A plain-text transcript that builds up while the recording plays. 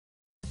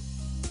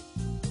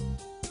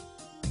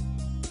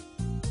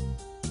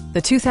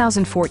the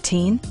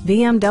 2014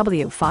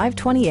 BMW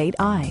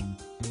 528i.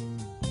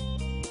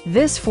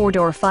 This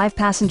four-door,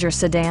 five-passenger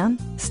sedan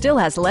still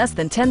has less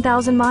than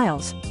 10,000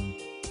 miles.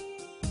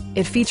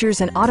 It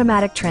features an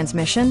automatic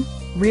transmission,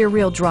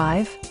 rear-wheel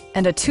drive,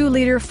 and a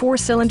 2-liter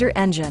four-cylinder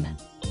engine.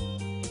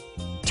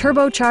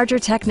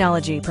 Turbocharger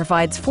technology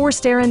provides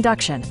forced air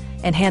induction,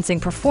 enhancing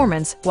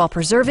performance while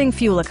preserving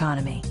fuel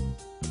economy.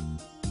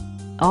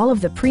 All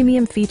of the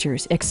premium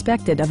features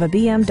expected of a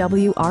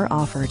BMW are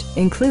offered,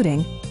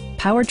 including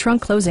power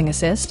trunk closing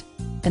assist,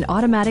 an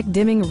automatic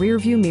dimming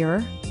rear-view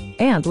mirror,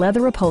 and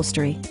leather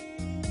upholstery.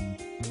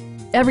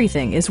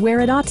 Everything is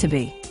where it ought to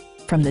be,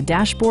 from the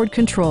dashboard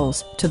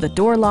controls to the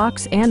door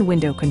locks and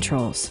window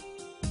controls.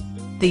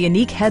 The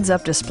unique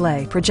heads-up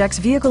display projects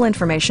vehicle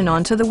information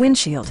onto the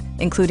windshield,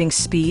 including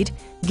speed,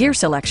 gear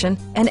selection,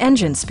 and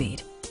engine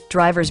speed.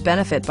 Drivers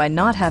benefit by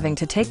not having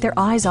to take their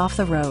eyes off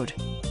the road.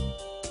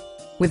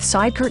 With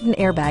side curtain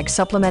airbags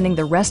supplementing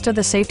the rest of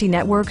the safety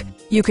network,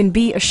 you can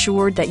be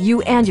assured that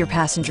you and your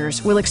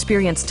passengers will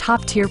experience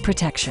top-tier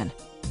protection.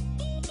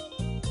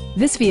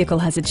 This vehicle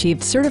has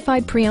achieved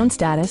certified pre-owned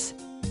status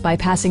by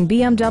passing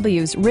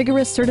BMW's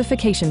rigorous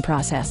certification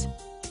process.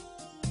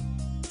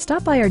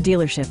 Stop by our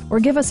dealership or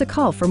give us a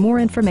call for more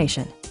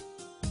information.